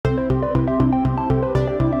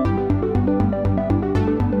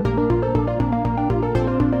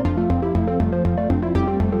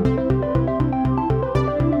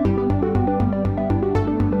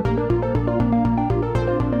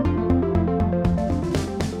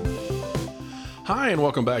Hi, and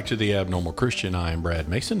welcome back to The Abnormal Christian. I am Brad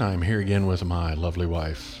Mason. I am here again with my lovely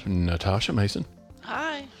wife, Natasha Mason.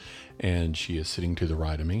 Hi. And she is sitting to the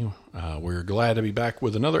right of me. We're glad to be back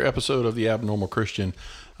with another episode of The Abnormal Christian.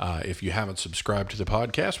 If you haven't subscribed to the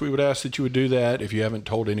podcast, we would ask that you would do that. If you haven't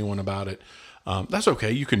told anyone about it, that's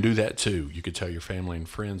okay. You can do that too. You could tell your family and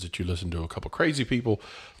friends that you listen to a couple crazy people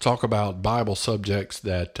talk about Bible subjects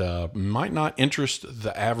that might not interest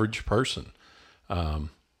the average person.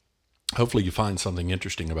 Hopefully you find something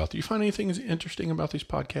interesting about them. Do you find anything interesting about these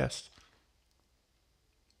podcasts?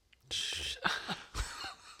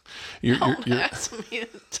 Don't ask me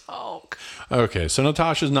to talk. Okay, so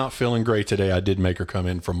Natasha's not feeling great today. I did make her come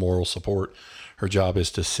in for moral support. Her job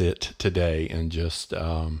is to sit today and just...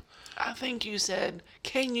 I think you said,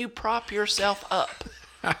 can you prop yourself up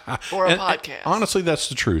for a podcast? Honestly, that's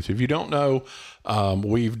the truth. If you don't know,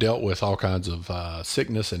 we've dealt with all kinds of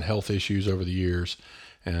sickness and health issues over the years.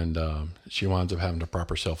 And she winds up having to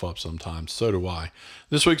prop herself up sometimes. So do I.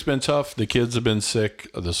 This week's been tough. The kids have been sick.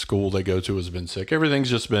 The school they go to has been sick.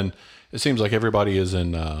 Everything's just been. It seems like everybody is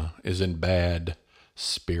in bad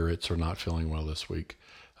spirits or not feeling well this week.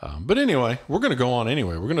 But anyway, we're going to go on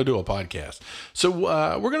anyway. We're going to do a podcast. So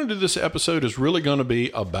we're going to do this episode is really going to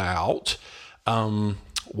be about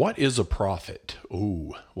what is a prophet?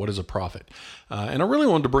 Ooh, what is a prophet? And I really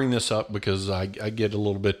wanted to bring this up because I get a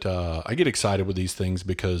little bit, I get excited with these things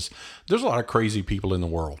because there's a lot of crazy people in the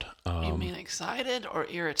world. You mean excited or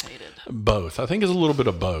irritated? Both. I think it's a little bit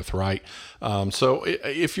of both, right? So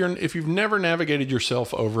if you've never navigated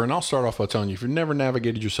yourself over, and I'll start off by telling you, if you've never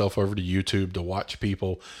navigated yourself over to YouTube to watch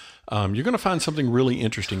people, you're going to find something really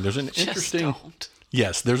interesting. There's an interesting...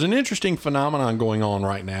 Yes, there's an interesting phenomenon going on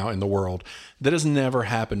right now in the world that has never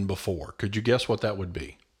happened before. Could you guess what that would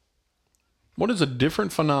be? What is a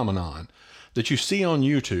different phenomenon that you see on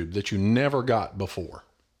YouTube that you never got before?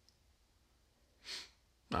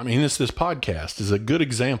 I mean, this podcast is a good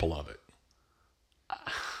example of it.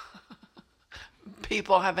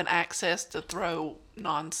 People having access to throw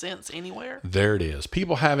nonsense anywhere. There it is.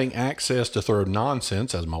 People having access to throw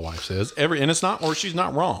nonsense, as my wife says. And it's not, or she's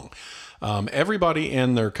not wrong. Everybody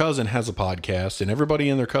and their cousin has a podcast, and everybody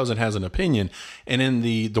and their cousin has an opinion. And in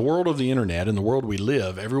the world of the internet, in the world we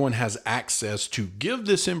live, everyone has access to give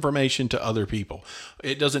this information to other people.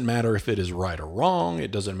 It doesn't matter if it is right or wrong.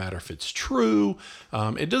 It doesn't matter if it's true.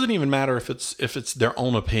 It doesn't even matter if it's their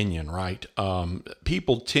own opinion, right?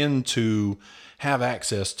 People tend to have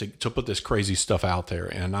access to put this crazy stuff out there.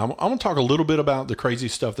 And I want to talk a little bit about the crazy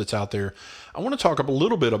stuff that's out there. I want to talk a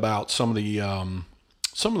little bit about some of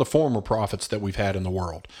the former prophets that we've had in the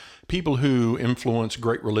world, people who influence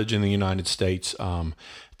great religion in the United States,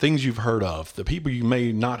 things you've heard of, the people you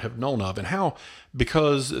may not have known of, and how,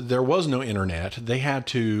 because there was no internet, they had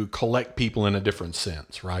to collect people in a different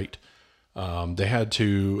sense, right? They had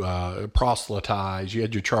to proselytize. You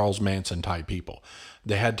had your Charles Manson type people.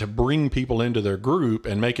 They had to bring people into their group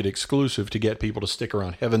and make it exclusive to get people to stick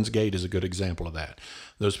around. Heaven's Gate is a good example of that.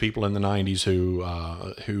 Those people in the 90s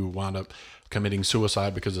who wound up committing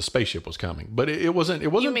suicide because a spaceship was coming. But it wasn't.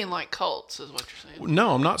 You mean like cults is what you're saying?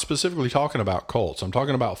 No, I'm not specifically talking about cults. I'm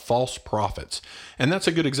talking about false prophets. And that's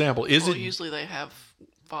a good example. Usually they have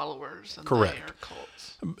followers and correct. They are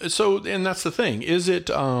cults. So, and that's the thing. Is it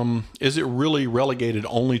really relegated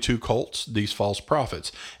only to cults, these false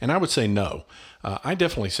prophets? And I would say no. I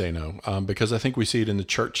definitely say no, because I think we see it in the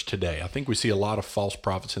church today. I think we see a lot of false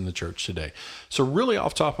prophets in the church today. So really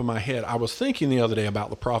off the top of my head, I was thinking the other day about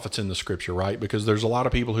the prophets in the scripture, right? Because there's a lot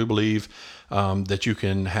of people who believe that you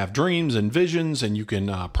can have dreams and visions and you can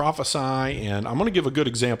prophesy. And I'm going to give a good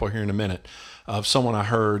example here in a minute of someone I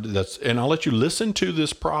heard and I'll let you listen to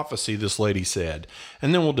this prophecy this lady said,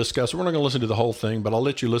 and then we'll discuss it. We're not going to listen to the whole thing, but I'll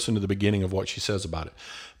let you listen to the beginning of what she says about it.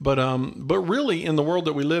 But really in the world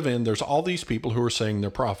that we live in, there's all these people who are saying they're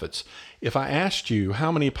prophets. If I asked you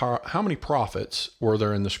how many prophets were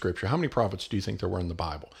there in the scripture, how many prophets do you think there were in the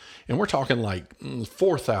Bible? And we're talking like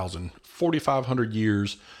 4,000, 4,500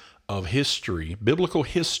 years of history, biblical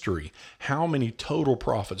history. How many total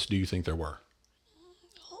prophets do you think there were?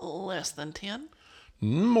 Less than 10?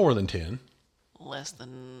 More than 10. Less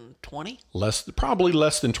than 20? Probably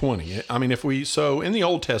less than 20. I mean, so in the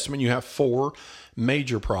Old Testament, you have 4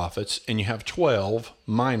 major prophets and you have 12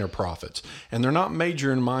 minor prophets. And they're not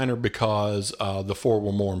major and minor because the 4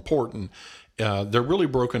 were more important. they're really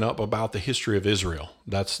broken up about the history of Israel.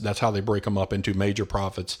 That's how they break them up into major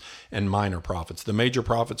prophets and minor prophets. The major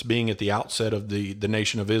prophets being at the outset of the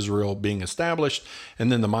nation of Israel being established,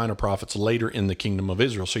 and then the minor prophets later in the kingdom of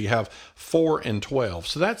Israel. So you have 4 and 12.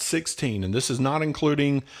 So that's 16, and this is not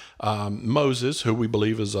including Moses, who we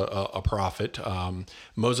believe is a prophet.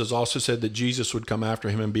 Moses also said that Jesus would come after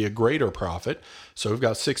him and be a greater prophet. So we've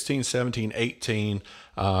got 16, 17, 18.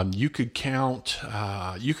 You could count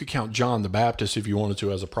John the Baptist if you wanted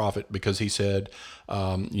to as a prophet, because he said,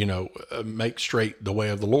 make straight the way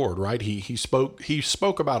of the Lord. Right? He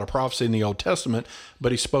spoke about a prophecy in the Old Testament,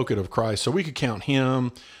 but he spoke it of Christ. So we could count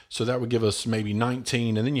him. So that would give us maybe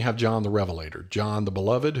 19. And then you have John the Revelator, John the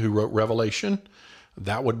Beloved, who wrote Revelation.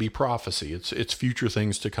 That would be prophecy. It's future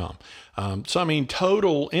things to come. So I mean, in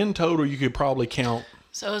total, you could probably count.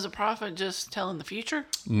 So is a prophet just telling the future?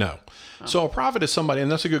 No. So a prophet is somebody,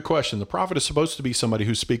 and that's a good question. The prophet is supposed to be somebody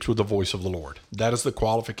who speaks with the voice of the Lord. That is the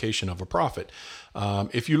qualification of a prophet.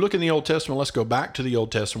 If you look in the Old Testament, let's go back to the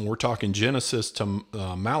Old Testament. We're talking Genesis to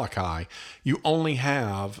Malachi. You only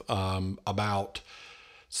have about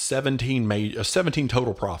 17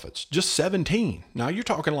 total prophets, just 17. Now you're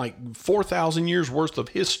talking like 4,000 years worth of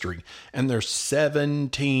history, and there's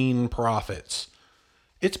 17 prophets.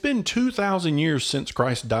 It's been 2,000 years since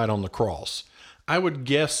Christ died on the cross. I would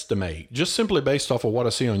guesstimate, just simply based off of what I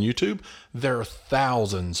see on YouTube, there are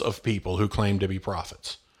thousands of people who claim to be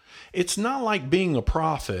prophets. It's not like being a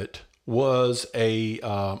prophet was a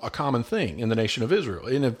common thing in the nation of Israel.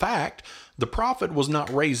 And in fact, the prophet was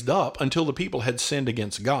not raised up until the people had sinned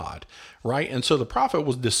against God, right? And so the prophet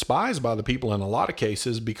was despised by the people in a lot of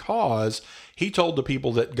cases because he told the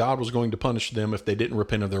people that God was going to punish them if they didn't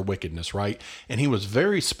repent of their wickedness, right? And he was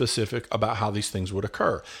very specific about how these things would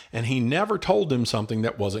occur. And he never told them something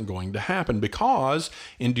that wasn't going to happen, because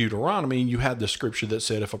in Deuteronomy, you had the scripture that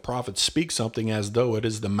said if a prophet speaks something as though it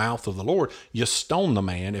is the mouth of the Lord, you stone the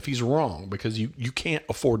man if he's wrong, because you can't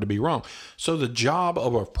afford to be wrong. So the job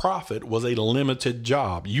of a prophet was a limited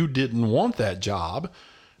job. You didn't want that job,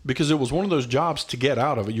 because it was one of those jobs to get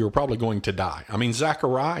out of it, you were probably going to die. I mean,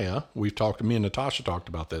 Zechariah, me and Natasha talked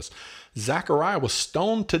about this. Zechariah was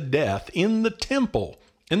stoned to death in the temple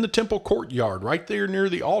courtyard, right there near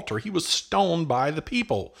the altar. He was stoned by the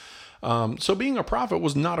people. So being a prophet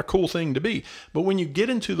was not a cool thing to be. But when you get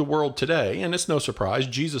into the world today, and it's no surprise,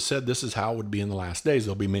 Jesus said this is how it would be in the last days.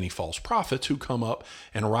 There'll be many false prophets who come up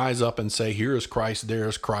and rise up and say, here is Christ, there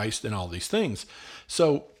is Christ, and all these things.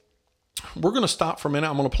 So we're going to stop for a minute.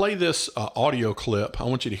 I'm going to play this audio clip. I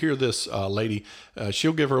want you to hear this lady.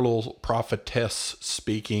 She'll give her little prophetess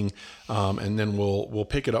speaking, and then we'll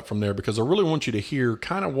pick it up from there, because I really want you to hear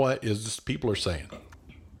kind of what is people are saying.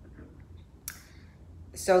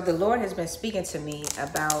 So the Lord has been speaking to me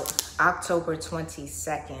about October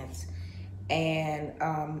 22nd.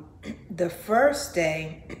 And the first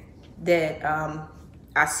day that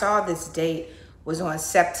I saw this date was on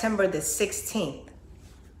September the 16th.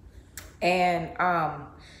 And I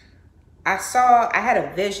had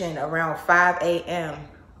a vision around 5 a.m.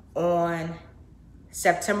 on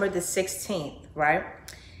September the 16th, right?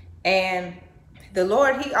 And the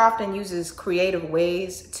Lord, he often uses creative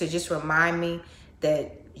ways to just remind me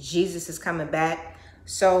that Jesus is coming back.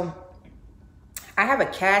 So I have a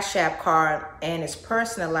Cash App card, and it's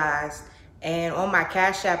personalized. And on my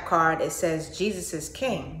Cash App card, it says Jesus is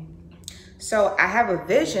King. So I have a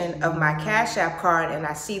vision of my Cash App card, and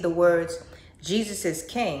I see the words, Jesus is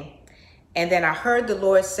King. And then I heard the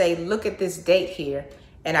Lord say, look at this date here.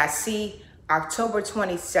 And I see October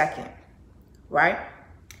 22nd, right?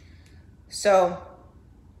 So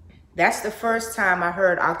that's the first time I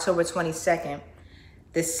heard October 22nd.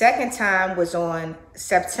 The second time was on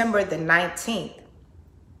September the 19th.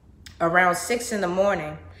 Around 6 in the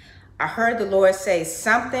morning, I heard the Lord say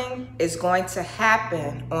something is going to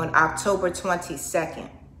happen on October 22nd.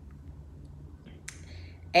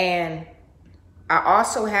 And I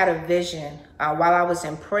also had a vision while I was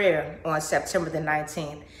in prayer on September the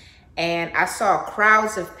 19th. And I saw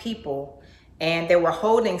crowds of people, and they were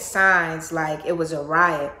holding signs like it was a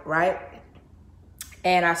riot, right?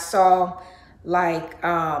 And I saw like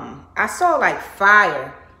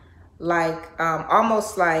fire, like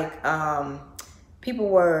almost like people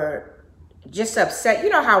were just upset. You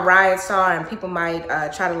know how riots are, and people might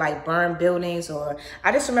try to like burn buildings, or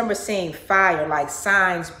I just remember seeing fire, like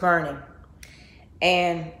signs burning.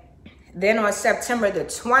 And then on September the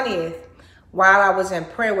 20th, while I was in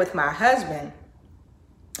prayer with my husband,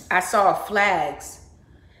 I saw flags.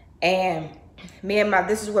 And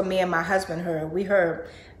this is what me and my husband heard. We heard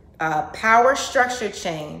power structure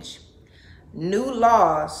change, new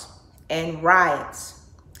laws, and riots.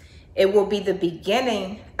 It will be the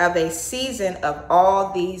beginning of a season of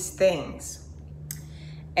all these things.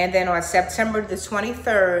 And then on September the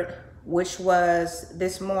 23rd, which was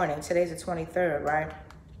this morning, today's the 23rd, right?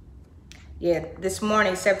 Yeah, this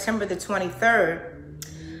morning, September the 23rd,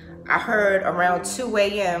 I heard around 2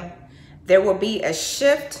 a.m., there will be a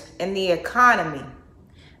shift in the economy.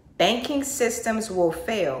 Banking systems will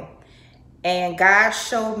fail. And God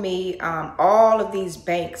showed me all of these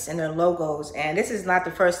banks and their logos. And this is not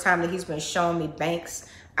the first time that he's been showing me banks.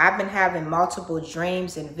 I've been having multiple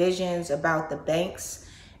dreams and visions about the banks.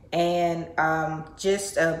 And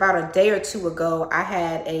just about a day or two ago, I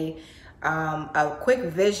had a quick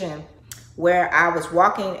vision where I was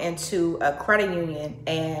walking into a credit union.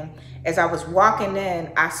 And as I was walking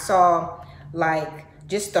in, I saw like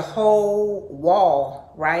just the whole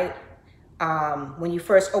wall, right? When you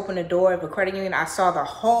first open the door of a credit union, I saw the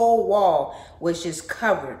whole wall was just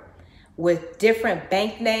covered with different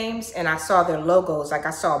bank names, and I saw their logos. Like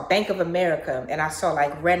I saw Bank of America, and I saw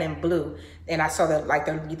like red and blue, and I saw their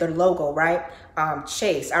logo, right?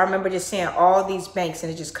 Chase. I remember just seeing all these banks,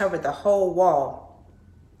 and it just covered the whole wall.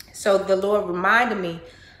 So the Lord reminded me,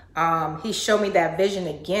 he showed me that vision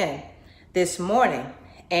again this morning.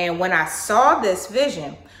 And when I saw this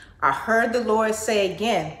vision, I heard the Lord say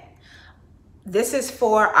again, this is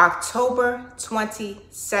for October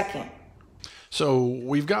 22nd. So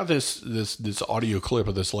we've got this audio clip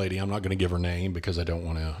of this lady. I'm not going to give her name because I don't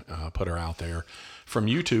want to put her out there, from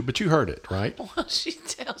YouTube, but you heard it, right? Well, she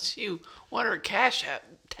tells you what her Cash App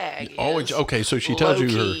tag is. Oh, okay. So she tells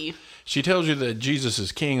Low-key. She tells you that Jesus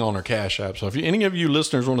is king on her Cash App. So if any of you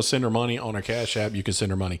listeners want to send her money on her Cash App, you can send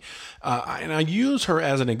her money. And I use her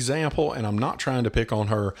as an example, and I'm not trying to pick on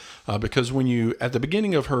her because at the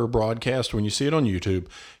beginning of her broadcast, when you see it on YouTube,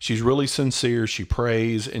 she's really sincere. She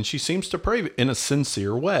prays, and she seems to pray in a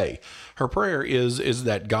sincere way. Her prayer is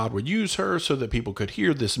that God would use her so that people could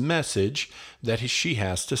hear this message that she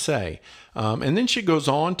has to say. And then she goes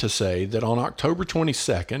on to say that on October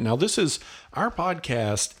 22nd, now our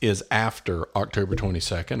podcast is after October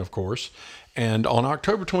 22nd, of course. And on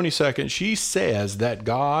October 22nd, she says that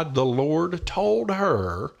God, the Lord, told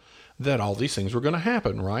her that all these things were going to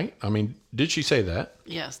happen, right? I mean, did she say that?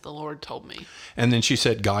 Yes, the Lord told me. And then she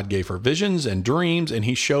said God gave her visions and dreams, and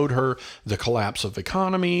he showed her the collapse of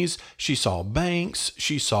economies. She saw banks.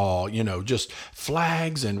 She saw, just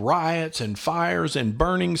flags and riots and fires and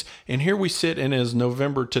burnings. And here we sit, and as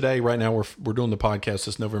November today, right now we're doing the podcast,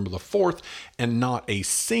 it's November the 4th, and not a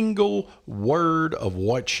single word of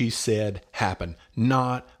what she said happened.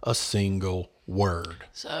 Not a single word.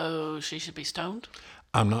 So she should be stoned?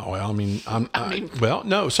 I'm not. Well,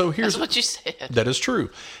 no. So here's That's what you said. That is true.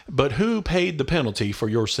 But who paid the penalty for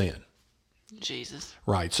your sin? Jesus.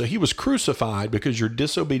 Right. So he was crucified because you're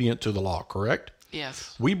disobedient to the law, correct?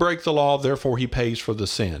 Yes. We break the law, therefore he pays for the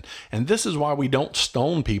sin. And this is why we don't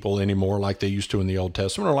stone people anymore like they used to in the Old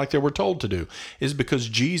Testament or like they were told to do, is because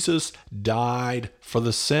Jesus died for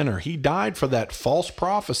the sinner. He died for that false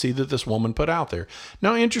prophecy that this woman put out there.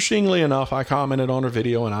 Now, interestingly enough, I commented on her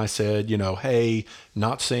video and I said, hey,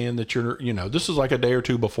 not saying that you're, this is like a day or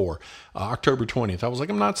two before, October 20th. I was like,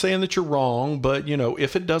 I'm not saying that you're wrong, but,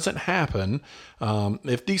 if it doesn't happen,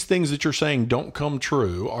 if these things that you're saying don't come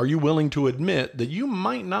true, are you willing to admit that you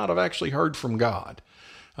might not have actually heard from God?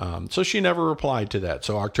 So she never replied to that.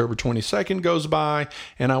 So October 22nd goes by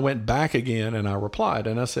and I went back again and I replied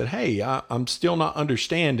and I said, hey, I'm still not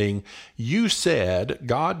understanding. You said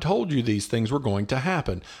God told you these things were going to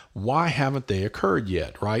happen. Why haven't they occurred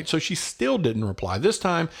yet? Right? So she still didn't reply. This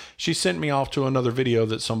time she sent me off to another video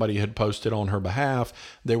that somebody had posted on her behalf.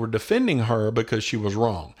 They were defending her because she was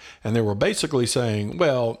wrong. And they were basically saying,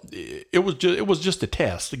 well, it was just a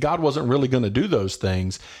test. God wasn't really going to do those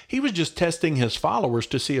things. He was just testing his followers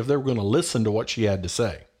to see if they were going to listen to what she had to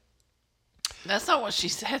say. That's not what she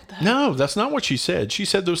said, though. No, that's not what she said. She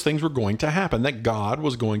said those things were going to happen, that God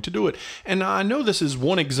was going to do it. And I know this is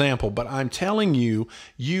one example, but I'm telling you,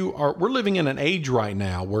 we're living in an age right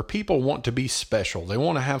now where people want to be special. They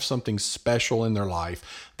want to have something special in their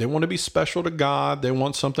life. They want to be special to God. They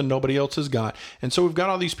want something nobody else has got. And so we've got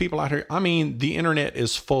all these people out here. I mean, the internet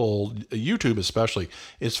is full, YouTube especially,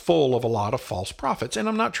 is full of a lot of false prophets. And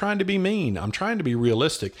I'm not trying to be mean. I'm trying to be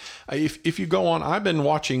realistic. If you go on, I've been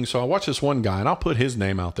watching, so I watch this one guy, and I'll put his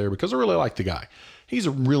name out there because I really like the guy. He's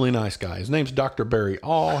a really nice guy. His name's Dr. Barry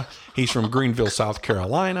All. He's from Greenville, South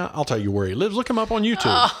Carolina. I'll tell you where he lives. Look him up on YouTube.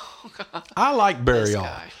 Oh, God. I like Barry This All.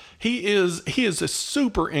 guy. He is a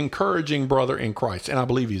super encouraging brother in Christ, and I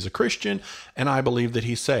believe he's a Christian, and I believe that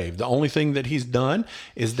he's saved. The only thing that he's done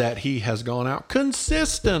is that he has gone out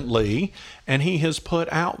consistently, and he has put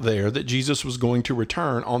out there that Jesus was going to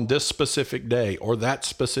return on this specific day or that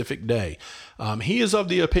specific day. He is of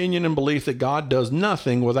the opinion and belief that God does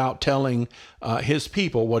nothing without telling his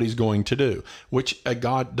people what he's going to do, which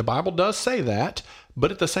the Bible does say that. But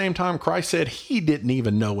at the same time, Christ said he didn't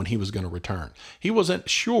even know when he was going to return. He wasn't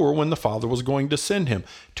sure when the Father was going to send him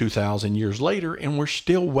 2,000 years later, and we're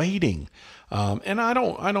still waiting. And I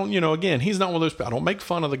don't, again, he's not one of those, I don't make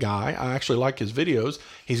fun of the guy. I actually like his videos.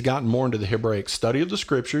 He's gotten more into the Hebraic study of the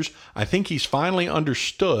scriptures. I think he's finally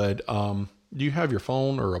understood. Do you have your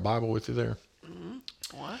phone or a Bible with you there?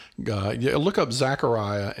 What? Look up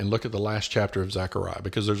Zechariah and look at the last chapter of Zechariah,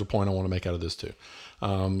 because there's a point I want to make out of this too.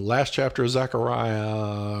 Last chapter of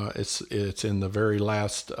Zechariah, it's in the very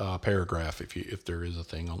last paragraph, if there is a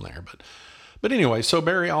thing on there. But anyway, so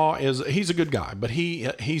Barry Awe he's a good guy, but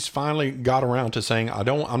he's finally got around to saying,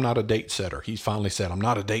 I'm not a date setter. He's finally said, I'm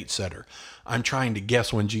not a date setter. I'm trying to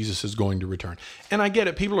guess when Jesus is going to return. And I get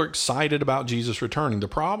it. People are excited about Jesus returning. The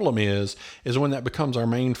problem is when that becomes our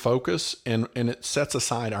main focus and it sets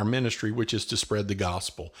aside our ministry, which is to spread the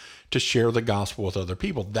gospel, to share the gospel with other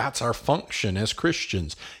people. That's our function as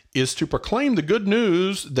Christians, is to proclaim the good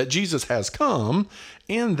news that Jesus has come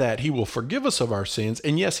and that he will forgive us of our sins.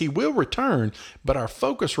 And yes, he will return, but our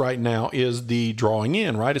focus right now is the drawing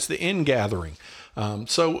in, right? It's the in gathering.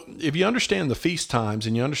 So if you understand the feast times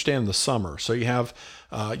and you understand the summer, so you have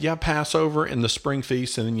Passover and the spring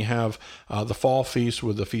feast, and then you have the fall feast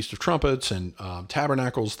with the Feast of Trumpets and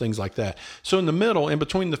tabernacles, things like that. So in the middle, in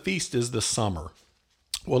between the feast, is the summer.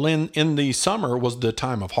 Well, in the summer was the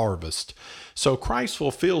time of harvest. So Christ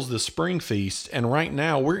fulfills the spring feast, and right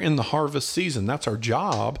now we're in the harvest season. That's our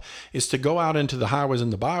job, is to go out into the highways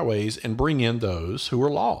and the byways and bring in those who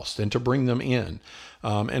are lost and to bring them in.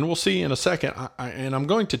 And we'll see in a second, and I'm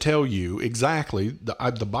going to tell you exactly,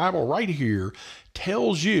 the Bible right here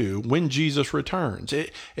tells you when Jesus returns.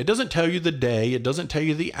 It doesn't tell you the day, it doesn't tell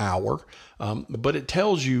you the hour, but it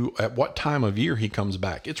tells you at what time of year he comes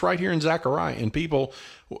back. It's right here in Zechariah, and people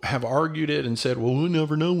have argued it and said, well, we'll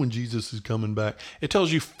never know when Jesus is coming back. It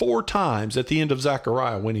tells you 4 times at the end of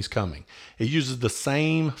Zechariah when he's coming. It uses the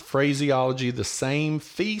same phraseology, the same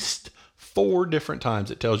feast, 4 different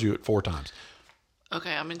times. It tells you it 4 times.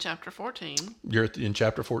 Okay, I'm in chapter 14. You're in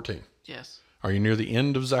chapter 14. Yes. Are you near the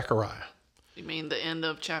end of Zechariah? You mean the end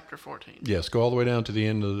of chapter 14? Yes, go all the way down to the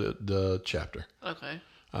end of the chapter. Okay.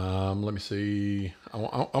 Let me see.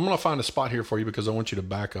 I'm going to find a spot here for you because I want you to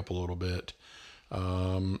back up a little bit.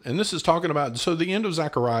 And this is talking about, so the end of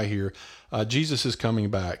Zechariah here, Jesus is coming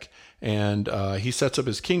back, and he sets up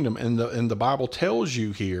his kingdom. And the Bible tells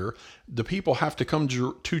you here, the people have to come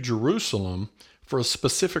to Jerusalem for a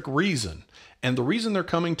specific reason. And the reason they're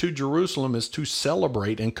coming to Jerusalem is to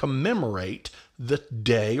celebrate and commemorate the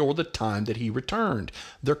day or the time that he returned.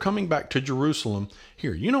 They're coming back to Jerusalem.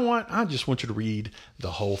 Here, you know what? I just want you to read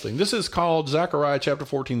the whole thing. This is called Zechariah chapter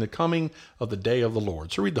 14, the coming of the day of the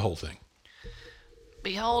Lord. So read the whole thing.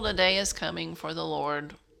 Behold, a day is coming for the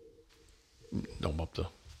Lord, Don't bump the...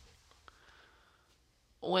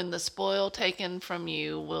 when the spoil taken from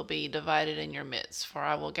you will be divided in your midst. For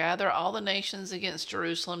I will gather all the nations against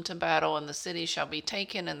Jerusalem to battle, and the city shall be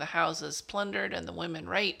taken, and the houses plundered, and the women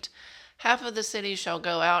raped. Half of the city shall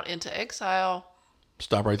go out into exile.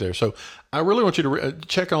 Stop right there. So I really want you to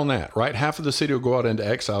check on that, right? Half of the city will go out into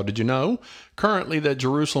exile. Did you know currently that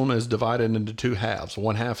Jerusalem is divided into 2 halves?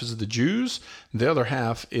 One half is the Jews. The other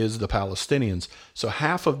half is the Palestinians. So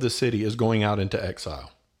half of the city is going out into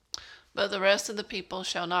exile. But the rest of the people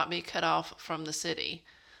shall not be cut off from the city.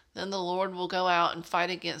 Then the Lord will go out and fight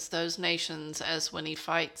against those nations as when he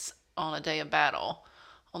fights on a day of battle.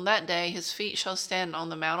 On that day his feet shall stand on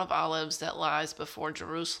the Mount of Olives that lies before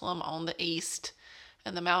Jerusalem on the east,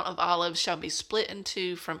 and the Mount of Olives shall be split in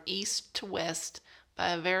 2 from east to west by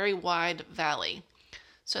a very wide valley,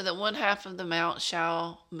 so that one half of the mount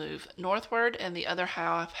shall move northward and the other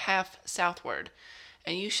half southward.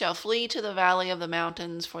 And you shall flee to the valley of the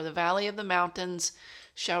mountains, for the valley of the mountains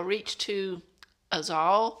shall reach to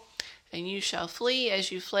Azal, and you shall flee as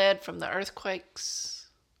you fled from the earthquakes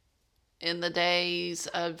in the days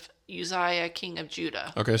of Uzziah, king of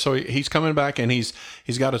Judah. Okay, so he's coming back, and he's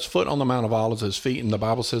got his foot on the Mount of Olives, his feet, and the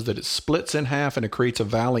Bible says that it splits in half and it creates a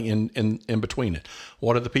valley in between it.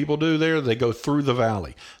 What do the people do there? They go through the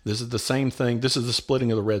valley. This is the same thing. This is the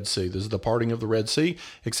splitting of the Red Sea. This is the parting of the Red Sea,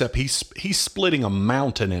 except he's splitting a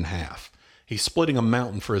mountain in half. He's splitting a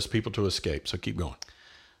mountain for his people to escape. So keep going.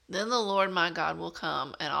 Then the Lord my God will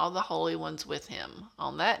come, and all the holy ones with him.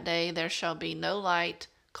 On that day there shall be no light,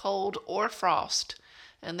 cold, or frost,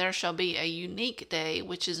 and there shall be a unique day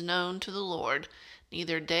which is known to the Lord,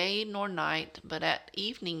 neither day nor night, but at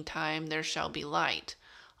evening time there shall be light.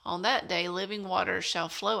 On that day living waters shall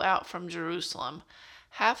flow out from Jerusalem,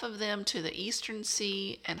 half of them to the eastern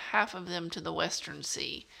sea, and half of them to the western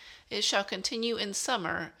sea. It shall continue in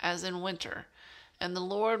summer as in winter, and the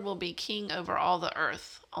Lord will be king over all the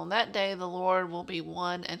earth. On that day the Lord will be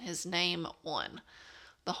one, and his name one.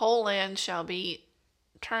 The whole land shall be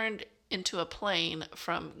turned into a plain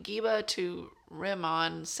from Geba to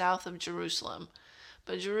Rimmon, south of Jerusalem.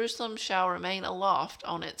 But Jerusalem shall remain aloft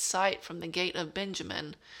on its site from the gate of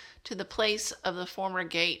Benjamin to the place of the former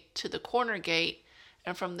gate to the corner gate,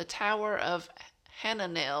 and from the tower of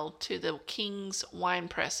Hananel to the king's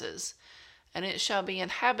winepresses. And it shall be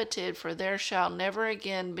inhabited, for there shall never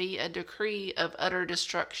again be a decree of utter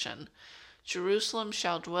destruction. Jerusalem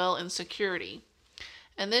shall dwell in security.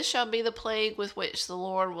 And this shall be the plague with which the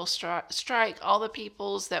Lord will strike all the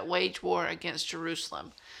peoples that wage war against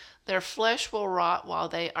Jerusalem. Their flesh will rot while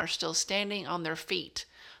they are still standing on their feet.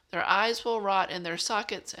 Their eyes will rot in their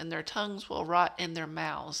sockets, and their tongues will rot in their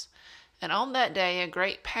mouths. And on that day a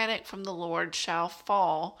great panic from the Lord shall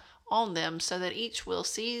fall on them, so that each will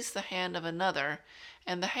seize the hand of another,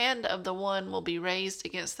 and the hand of the one will be raised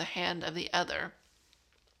against the hand of the other.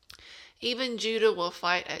 Even Judah will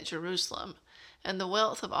fight at Jerusalem, and the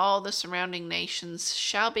wealth of all the surrounding nations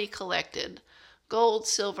shall be collected, gold,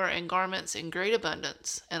 silver, and garments in great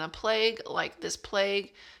abundance. And a plague like this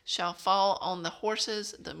plague shall fall on the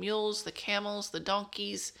horses, the mules, the camels, the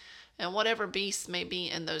donkeys, and whatever beasts may be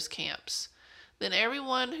in those camps. Then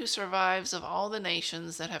everyone who survives of all the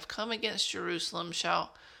nations that have come against Jerusalem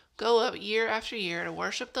shall go up year after year to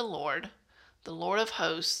worship the Lord of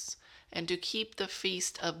hosts, and to keep the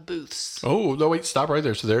Feast of Booths. Oh, no, wait, stop right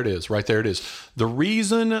there. So there it is. Right there it is. The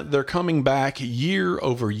reason they're coming back year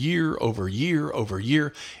over year over year over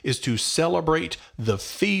year is to celebrate the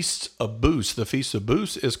Feast of Booths. The Feast of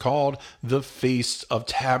Booths is called the Feast of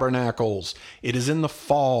Tabernacles. It is in the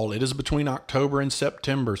fall. It is between October and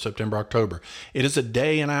September, October. It is a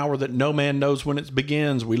day and hour that no man knows when it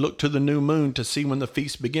begins. We look to the new moon to see when the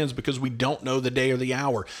feast begins because we don't know the day or the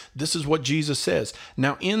hour. This is what Jesus says.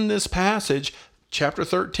 Now, in this passage, chapter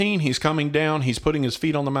 13, he's coming down, he's putting his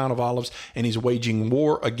feet on the Mount of Olives, and he's waging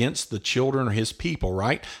war against the children or his people,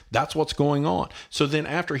 right? That's what's going on. So then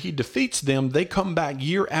after he defeats them, they come back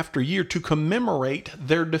year after year to commemorate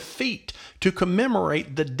their defeat, to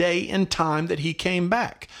commemorate the day and time that he came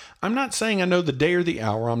back. I'm not saying I know the day or the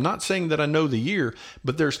hour. I'm not saying that I know the year,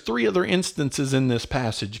 but there's 3 other instances in this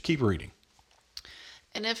passage. Keep reading.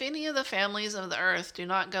 And if any of the families of the earth do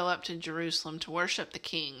not go up to Jerusalem to worship the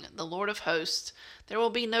King, the Lord of hosts, there will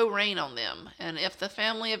be no rain on them. And if the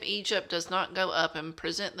family of Egypt does not go up and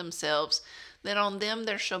present themselves, then on them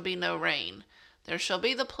there shall be no rain. There shall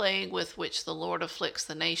be the plague with which the Lord afflicts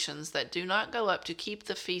the nations that do not go up to keep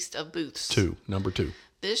the Feast of Booths. Number 2.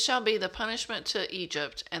 This shall be the punishment to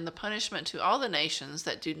Egypt, and the punishment to all the nations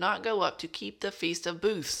that do not go up to keep the Feast of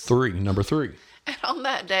Booths. Number 3. And on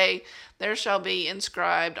that day there shall be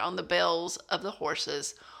inscribed on the bells of the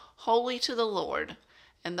horses, Holy to the Lord.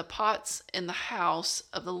 And the pots in the house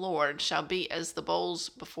of the Lord shall be as the bowls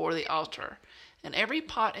before the altar. And every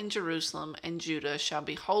pot in Jerusalem and Judah shall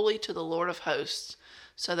be holy to the Lord of hosts,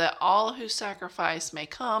 so that all who sacrifice may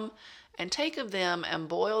come and take of them and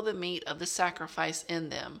boil the meat of the sacrifice in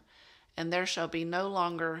them. And there shall no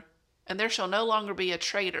longer be a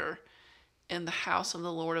traitor in the house of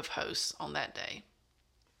the Lord of hosts on that day.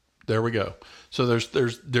 There we go. So there's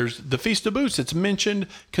the Feast of Booths. It's mentioned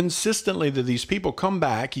consistently that these people come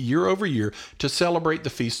back year over year to celebrate the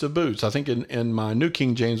Feast of Booths. I think in my New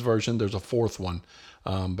King James Version, there's a 4th one.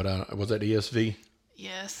 But was that ESV?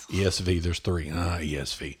 Yes. ESV, there's 3.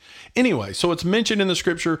 ESV. Anyway, so it's mentioned in the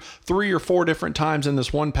scripture 3 or 4 different times in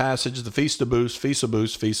this one passage, the Feast of Booths, Feast of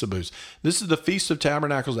Booths, Feast of Booths. This is the Feast of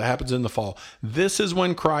Tabernacles that happens in the fall. This is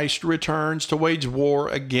when Christ returns to wage war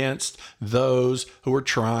against those who are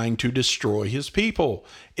trying to destroy his people.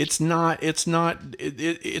 It's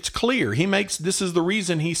clear. This is the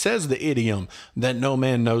reason he says the idiom that no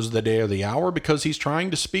man knows the day or the hour, because he's trying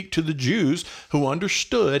to speak to the Jews who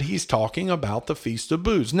understood he's talking about the Feast of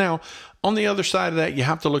Booths. Now, On the other side of that, you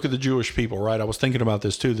have to look at the Jewish people, right? I was thinking about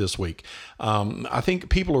this too this week. I think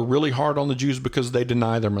people are really hard on the Jews because they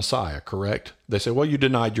deny their Messiah, correct? They say, well, you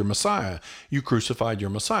denied your Messiah. You crucified your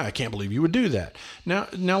Messiah. I can't believe you would do that. Now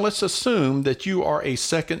let's assume that you are a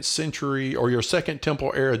second century or your second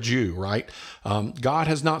temple era Jew, right? God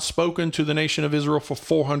has not spoken to the nation of Israel for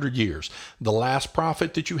 400 years. The last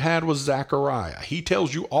prophet that you had was Zechariah. He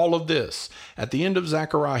tells you all of this. At the end of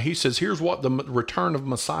Zechariah, he says, here's what the return of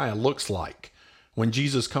Messiah looks like when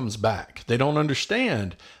Jesus comes back. They don't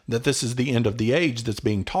understand that this is the end of the age that's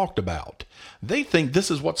being talked about. They think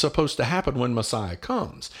this is what's supposed to happen when Messiah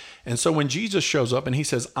comes. And so when Jesus shows up and he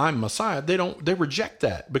says, I'm Messiah, they reject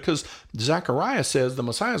that because Zechariah says the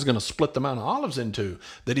Messiah is going to split the Mount of Olives in two,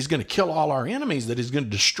 that he's going to kill all our enemies, that he's going to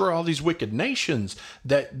destroy all these wicked nations,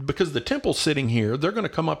 that because the temple's sitting here, they're going to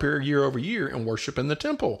come up here year over year and worship in the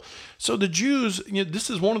temple. So the Jews, this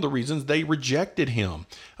is one of the reasons they rejected him,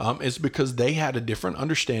 is because they had a different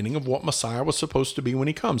understanding of what Messiah was supposed to be when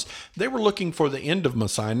he comes. They were looking for the end of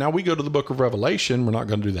Messiah. Now we go to the book of Revelation. We're not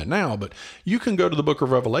going to do that now, but you can go to the book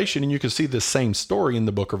of Revelation and you can see the same story in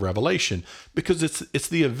the book of Revelation because it's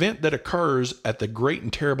the event that occurs at the great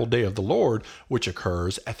and terrible day of the Lord, which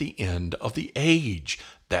occurs at the end of the age.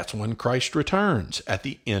 That's when Christ returns, at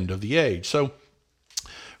the end of the age. So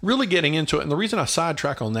really getting into it, and the reason I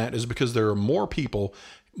sidetrack on that is because there are more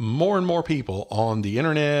and more people on the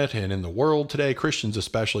internet and in the world today, Christians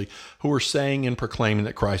especially, who are saying and proclaiming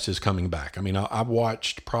that Christ is coming back. I mean, I've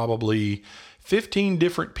watched probably 15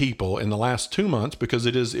 different people in the last 2 months because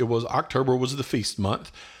October was the feast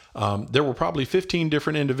month. There were probably 15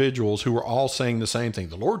 different individuals who were all saying the same thing.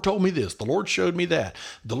 The Lord told me this. The Lord showed me that.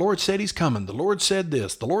 The Lord said he's coming. The Lord said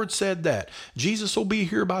this. The Lord said that. Jesus will be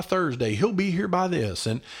here by Thursday. He'll be here by this.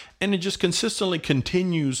 And it just consistently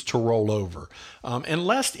continues to roll over.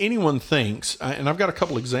 Unless anyone thinks, and I've got a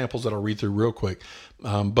couple examples that I'll read through real quick,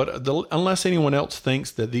 unless anyone else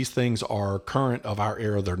thinks that these things are current of our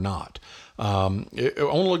era, they're not. I want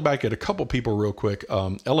to look back at a couple people real quick.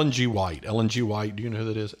 Ellen G. White. Ellen G. White, do you know who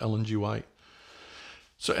that is? Ellen G. White.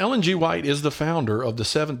 So Ellen G. White is the founder of the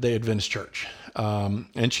Seventh-day Adventist Church.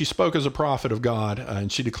 And she spoke as a prophet of God,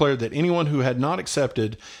 and she declared that anyone who had not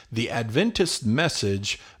accepted the Adventist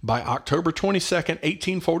message by October 22nd,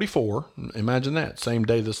 1844, imagine that, same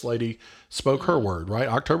day this lady spoke her word, right?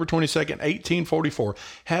 October 22nd, 1844,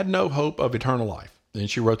 had no hope of eternal life. And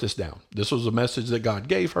she wrote this down. This was a message that God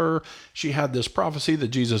gave her. She had this prophecy that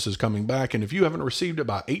Jesus is coming back. And if you haven't received it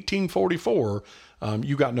by 1844,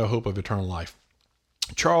 you got no hope of eternal life.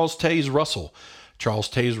 Charles Taze Russell. Charles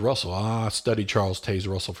Taze Russell. I studied Charles Taze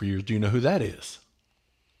Russell for years. Do you know who that is?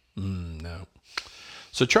 No.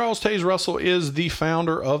 So Charles Taze Russell is the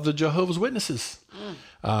founder of the Jehovah's Witnesses.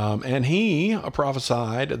 And he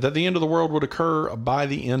prophesied that the end of the world would occur by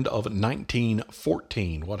the end of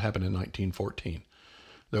 1914. What happened in 1914?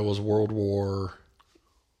 There was World War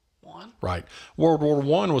I. Right. World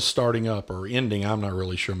War I was starting up or ending. I'm not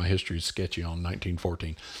really sure. My history is sketchy on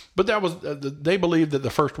 1914. But that was, they believed that the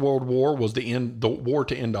First World War was the war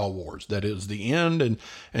to end all wars. That it was the end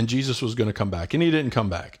and Jesus was going to come back. And he didn't come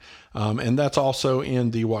back. And that's also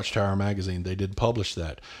in the Watchtower magazine. They did publish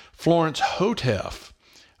that. Florence Houteff,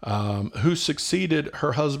 who succeeded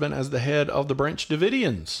her husband as the head of the Branch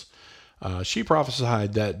Davidians. She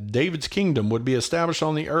prophesied that David's kingdom would be established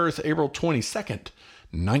on the earth April 22nd,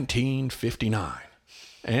 1959.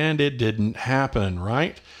 And it didn't happen,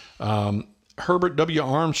 right? Herbert W.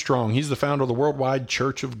 Armstrong, he's the founder of the Worldwide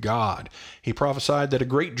Church of God. He prophesied that a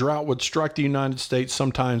great drought would strike the United States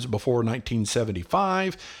sometimes before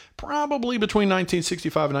 1975, probably between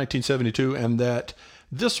 1965 and 1972, and that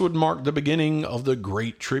this would mark the beginning of the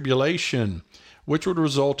Great Tribulation, which would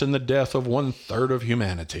result in the death of 1/3 of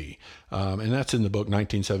humanity. And that's in the book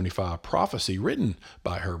 1975 Prophecy, written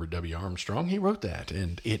by Herbert W. Armstrong. He wrote that,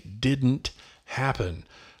 and it didn't happen.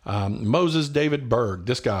 Moses David Berg,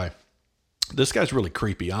 this guy's really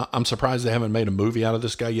creepy. I'm surprised they haven't made a movie out of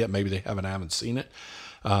this guy yet. Maybe they haven't seen it.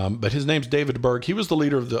 But his name's David Berg. He was the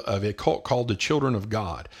leader of a cult called the Children of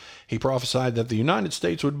God. He prophesied that the United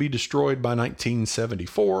States would be destroyed by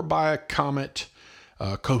 1974 by a comet,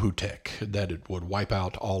 Kohutek, that it would wipe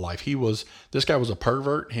out all life. This guy was a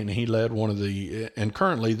pervert, and he led and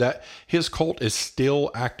currently that his cult is still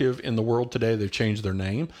active in the world today. They've changed their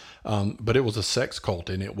name, but it was a sex cult,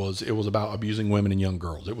 and it was about abusing women and young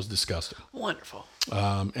girls. It was disgusting. Wonderful.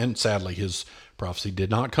 And sadly, his prophecy did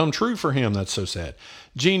not come true for him. That's so sad.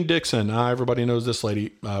 Jean Dixon, everybody knows this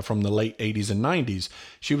lady from the late 80s and 90s.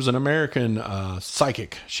 She was an American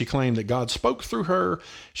psychic. She claimed that God spoke through her.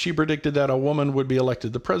 She predicted that a woman would be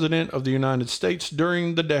elected the president of the United States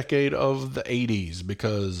during the decade of the 80s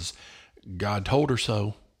because God told her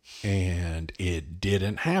so, and it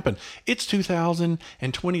didn't happen. It's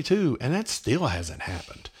 2022, and that still hasn't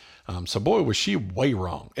happened. So boy, was she way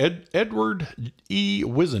wrong. Edward E.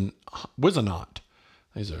 Wizenot.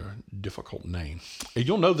 These are a difficult name.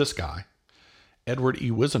 You'll know this guy. Edward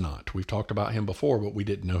E. Wizenot. We've talked about him before, but we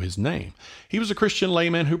didn't know his name. He was a Christian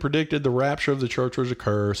layman who predicted the rapture of the church would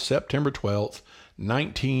occur September 12th,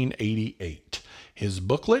 1988. His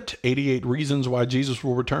booklet, 88 Reasons Why Jesus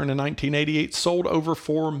Will Return in 1988, sold over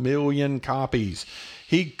 4 million copies.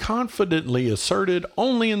 He confidently asserted,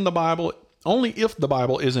 only if the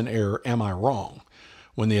Bible is in error am I wrong.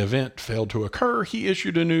 When the event failed to occur, he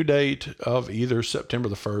issued a new date of either September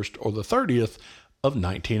the 1st or the 30th of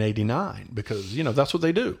 1989, because, that's what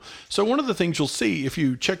they do. So one of the things you'll see if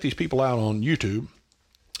you check these people out on YouTube,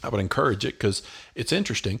 I would encourage it because it's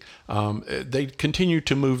interesting. They continue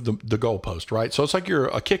to move the goalpost, right? So it's like you're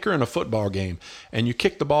a kicker in a football game and you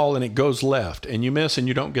kick the ball and it goes left and you miss and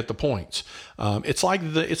you don't get the points. It's like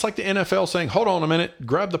the NFL saying, hold on a minute,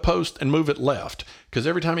 grab the post and move it left, because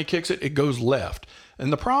every time he kicks it, it goes left.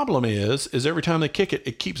 And the problem is every time they kick it,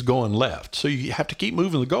 it keeps going left. So you have to keep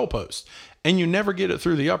moving the goalpost, and you never get it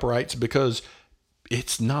through the uprights because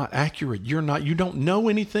it's not accurate. You don't know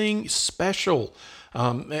anything special.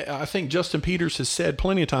 I think Justin Peters has said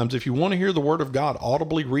plenty of times, if you want to hear the word of God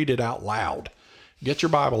audibly, read it out loud. Get your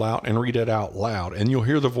Bible out and read it out loud, and you'll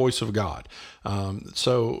hear the voice of God. One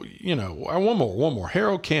more.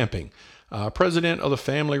 Harold Camping, president of the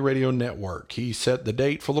Family Radio Network. He set the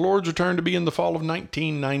date for the Lord's return to be in the fall of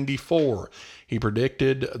 1994. He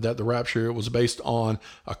predicted that the rapture was based on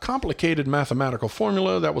a complicated mathematical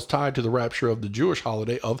formula that was tied to the rapture of the Jewish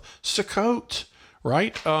holiday of Sukkot,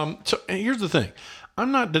 right? So here's the thing.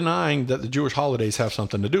 I'm not denying that the Jewish holidays have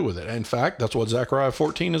something to do with it. In fact, that's what Zechariah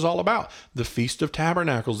 14 is all about. The Feast of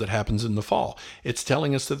Tabernacles that happens in the fall. It's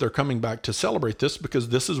telling us that they're coming back to celebrate this because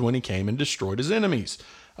this is when he came and destroyed his enemies.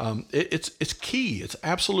 It's key. It's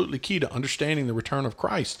absolutely key to understanding the return of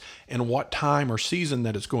Christ and what time or season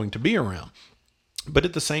that it's going to be around. But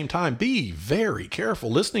at the same time, be very careful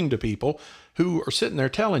listening to people who are sitting there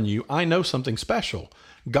telling you, I know something special.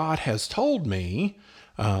 God has told me.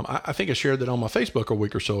 I think I shared that on my Facebook a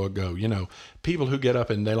week or so ago. People who get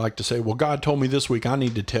up and they like to say, well, God told me this week, I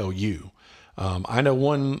need to tell you. I know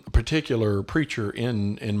one particular preacher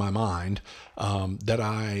in my mind that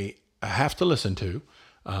I have to listen to,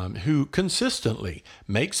 who consistently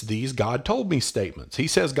makes these God told me statements. He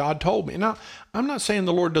says, God told me. Now, I'm not saying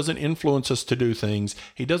the Lord doesn't influence us to do things.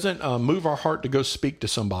 He doesn't move our heart to go speak to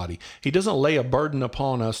somebody. He doesn't lay a burden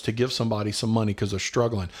upon us to give somebody some money because they're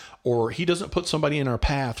struggling, or he doesn't put somebody in our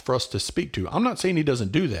path for us to speak to. I'm not saying he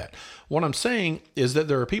doesn't do that. What I'm saying is that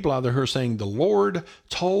there are people out there who are saying, the Lord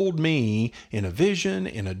told me in a vision,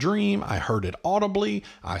 in a dream, I heard it audibly,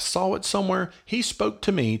 I saw it somewhere. He spoke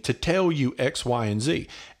to me to tell you X, Y, and Z.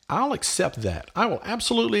 I'll accept that. I will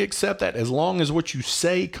absolutely accept that as long as what you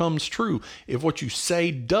say comes true. If what you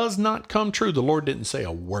say does not come true, the Lord didn't say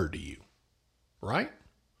a word to you, right?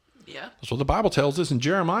 Yeah. That's what the Bible tells us. In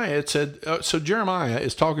Jeremiah, it said, so Jeremiah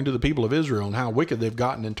is talking to the people of Israel and how wicked they've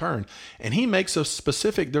gotten and turned. And he makes a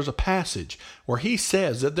specific, there's a passage where he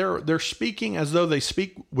says that they're speaking as though they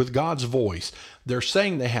speak with God's voice. They're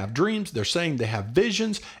saying they have dreams. They're saying they have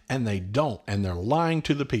visions, and they don't. And they're lying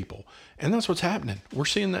to the people. And that's what's happening. We're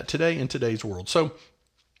seeing that today in today's world. So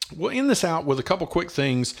we'll end this out with a couple quick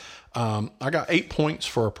things. I got 8 points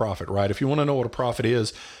for a prophet, right? If you want to know what a prophet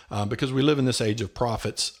is, because we live in this age of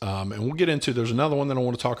prophets, and we'll get into, there's another one that I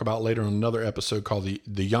want to talk about later in another episode called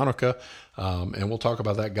the Yanukah, and we'll talk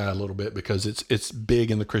about that guy a little bit because it's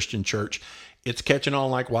big in the Christian church. It's catching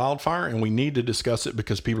on like wildfire, and we need to discuss it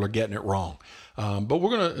because people are getting it wrong.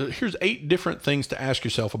 But here's 8 different things to ask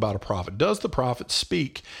yourself about a prophet. Does the prophet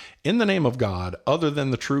speak in the name of God other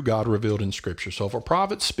than the true God revealed in Scripture? So if a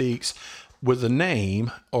prophet speaks with a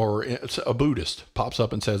name, or a Buddhist pops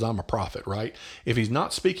up and says, I'm a prophet, right? If he's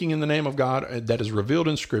not speaking in the name of God that is revealed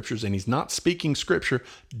in Scriptures, and he's not speaking Scripture,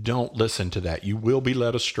 don't listen to that. You will be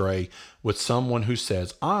led astray with someone who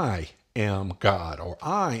says, I am God, or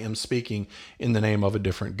I am speaking in the name of a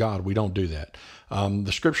different God. We don't do that.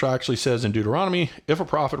 The scripture actually says in Deuteronomy, if a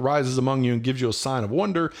prophet rises among you and gives you a sign of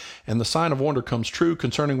wonder, and the sign of wonder comes true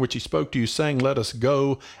concerning which he spoke to you, saying, let us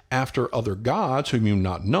go after other gods whom you have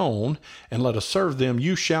not known, and let us serve them,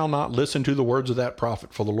 you shall not listen to the words of that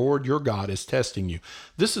prophet, for the Lord your God is testing you.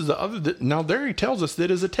 This is the other, now there he tells us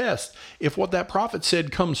that is a test. If what that prophet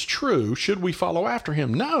said comes true, should we follow after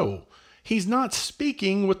him? No. he's not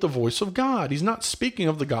speaking with the voice of God. He's not speaking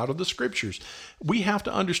of the God of the scriptures. We have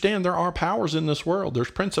to understand there are powers in this world.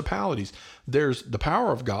 There's principalities. There's the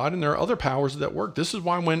power of God, and there are other powers that work. This is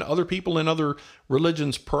why when other people in other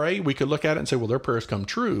religions pray, we could look at it and say, well, their prayers come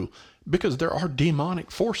true, because there are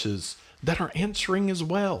demonic forces that are answering as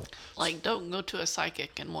well. Like, don't go to a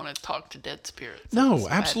psychic and want to talk to dead spirits. No,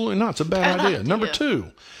 absolutely not. It's a bad idea. Number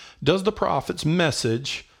 2, does the prophet's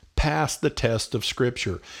message pass the test of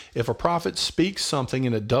Scripture? If a prophet speaks something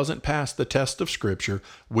and it doesn't pass the test of Scripture,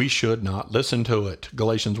 we should not listen to it.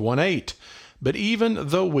 Galatians 1:8. But even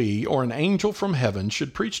though we, or an angel from heaven,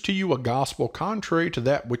 should preach to you a gospel contrary to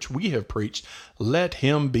that which we have preached, let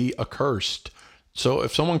him be accursed. So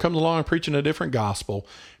if someone comes along preaching a different gospel,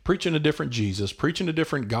 preaching a different Jesus, preaching a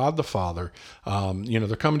different God the Father,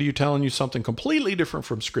 they're coming to you telling you something completely different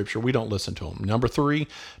from Scripture, we don't listen to them. Number 3,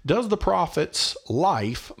 does the prophet's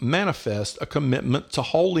life manifest a commitment to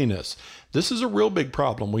holiness? This is a real big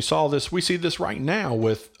problem. We see this right now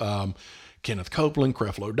with Kenneth Copeland,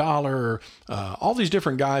 Creflo Dollar, all these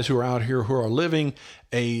different guys who are out here who are living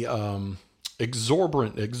a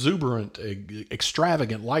exuberant,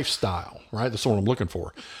 extravagant lifestyle, right? That's what I'm looking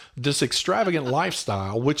for. This extravagant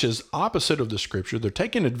lifestyle, which is opposite of the Scripture. They're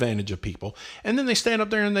taking advantage of people. And then they stand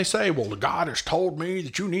up there and they say, well, God has told me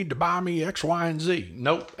that you need to buy me X, Y, and Z.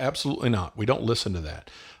 Nope, absolutely not. We don't listen to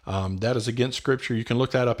that. That is against Scripture. You can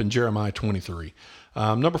look that up in Jeremiah 23.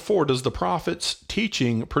 Number 4, does the prophet's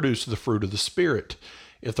teaching produce the fruit of the Spirit?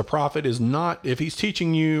 If the prophet if he's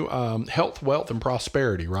teaching you health, wealth, and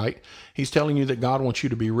prosperity, right? He's telling you that God wants you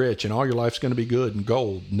to be rich and all your life's going to be good and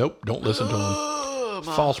gold. Nope, don't listen to him.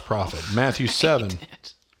 False prophet. Matthew 7.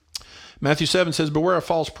 Matthew 7 says, beware of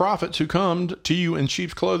false prophets who come to you in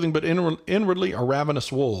sheep's clothing, but inwardly are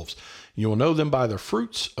ravenous wolves. You will know them by their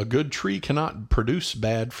fruits. A good tree cannot produce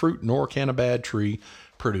bad fruit, nor can a bad tree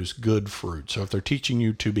produce good fruit. So if they're teaching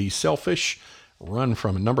you to be selfish, run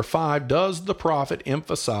from it. Number 5, does the prophet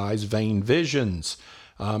emphasize vain visions?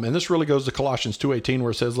 And this really goes to Colossians 2:18,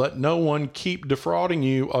 where it says, let no one keep defrauding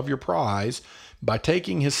you of your prize by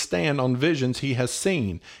taking his stand on visions he has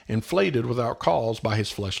seen, inflated without cause by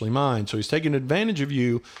his fleshly mind. So he's taking advantage of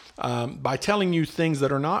you by telling you things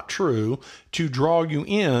that are not true to draw you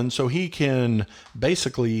in so he can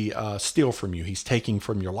basically steal from you. He's taking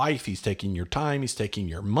from your life. He's taking your time. He's taking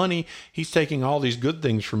your money. He's taking all these good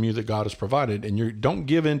things from you that God has provided, and you don't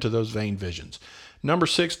give in to those vain visions. Number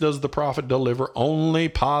 6, does the prophet deliver only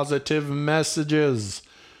positive messages?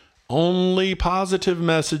 Only positive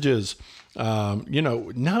messages.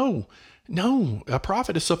 No. A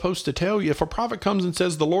prophet is supposed to tell you. If a prophet comes and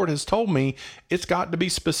says, the Lord has told me, it's got to be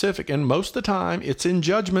specific. And most of the time it's in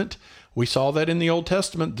judgment. We saw that in the Old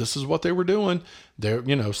Testament. This is what they were doing.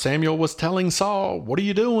 Samuel was telling Saul, what are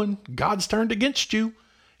you doing? God's turned against you.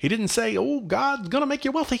 He didn't say, oh, God's going to make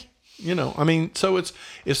you wealthy. So it's,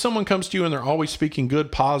 if someone comes to you and they're always speaking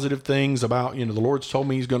good, positive things about, the Lord's told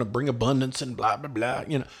me he's going to bring abundance and blah, blah, blah,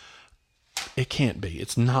 it can't be.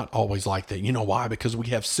 It's not always like that. You know why? Because we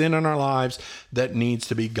have sin in our lives that needs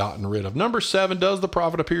to be gotten rid of. Number 7, does the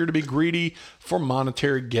prophet appear to be greedy for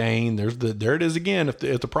monetary gain? There it is again. If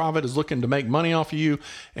the prophet is looking to make money off of you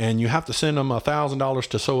and you have to send them $1,000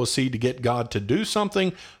 to sow a seed to get God to do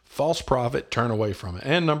something, false prophet, turn away from it.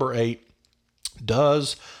 And number 8,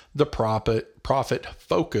 does the prophet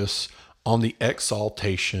focus on the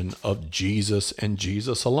exaltation of Jesus and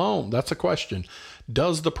Jesus alone? That's a question.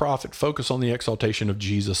 Does the prophet focus on the exaltation of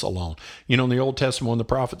Jesus alone? In the Old Testament, when the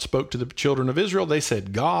prophet spoke to the children of Israel, they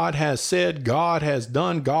said, God has said, God has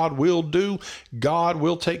done, God will do, God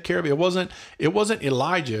will take care of it. It wasn't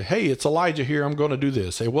Elijah. Hey, it's Elijah here. I'm going to do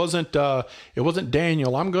this. It wasn't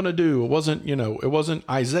Daniel. I'm going to do. It wasn't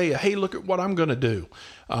Isaiah. Hey, look at what I'm going to do.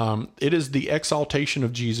 It is the exaltation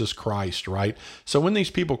of Jesus Christ, right? So when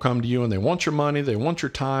these people come to you and they want your money, they want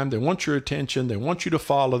your time, they want your attention, they want you to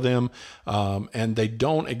follow them, and they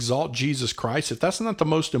don't exalt Jesus Christ, if that's not the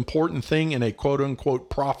most important thing in a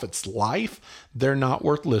quote-unquote prophet's life, they're not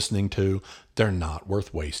worth listening to. They're not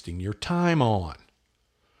worth wasting your time on.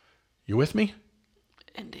 You with me?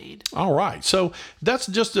 Indeed. All right. So that's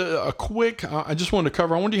just a quick, I just wanted to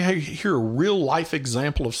cover, I wanted to hear a real life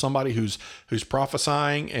example of somebody who's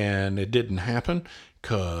prophesying and it didn't happen.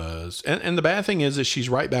 And the bad thing is she's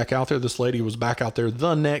right back out there. This lady was back out there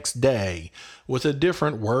the next day with a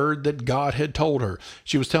different word that God had told her.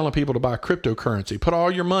 She was telling people to buy cryptocurrency, put all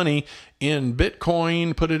your money in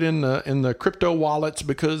Bitcoin, put it in the crypto wallets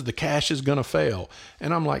because the cash is going to fail.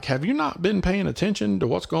 And I'm like, have you not been paying attention to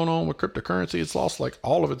what's going on with cryptocurrency? It's lost like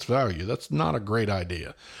all of its value. That's not a great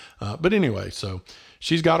idea. But anyway, so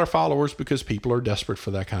she's got her followers because people are desperate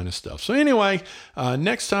for that kind of stuff. So anyway,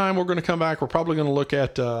 next time we're going to come back, we're probably going to look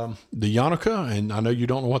at the Hanukkah, and I know you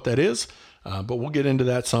don't know what that is, but we'll get into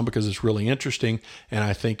that some because it's really interesting, and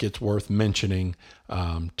I think it's worth mentioning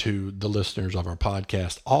to the listeners of our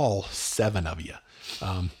podcast, all 7 of you.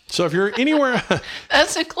 So if you're anywhere,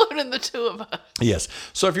 that's including the 2 of us. Yes.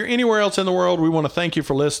 So if you're anywhere else in the world, we want to thank you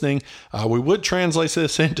for listening. We would translate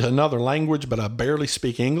this into another language, but I barely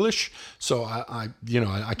speak English. So I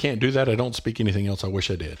can't do that. I don't speak anything else. I wish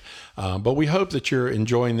I did. But we hope that you're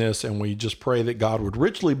enjoying this, and we just pray that God would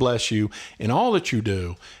richly bless you in all that you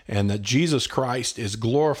do, and that Jesus Christ is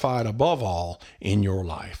glorified above all in your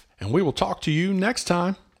life. And we will talk to you next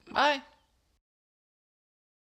time. Bye.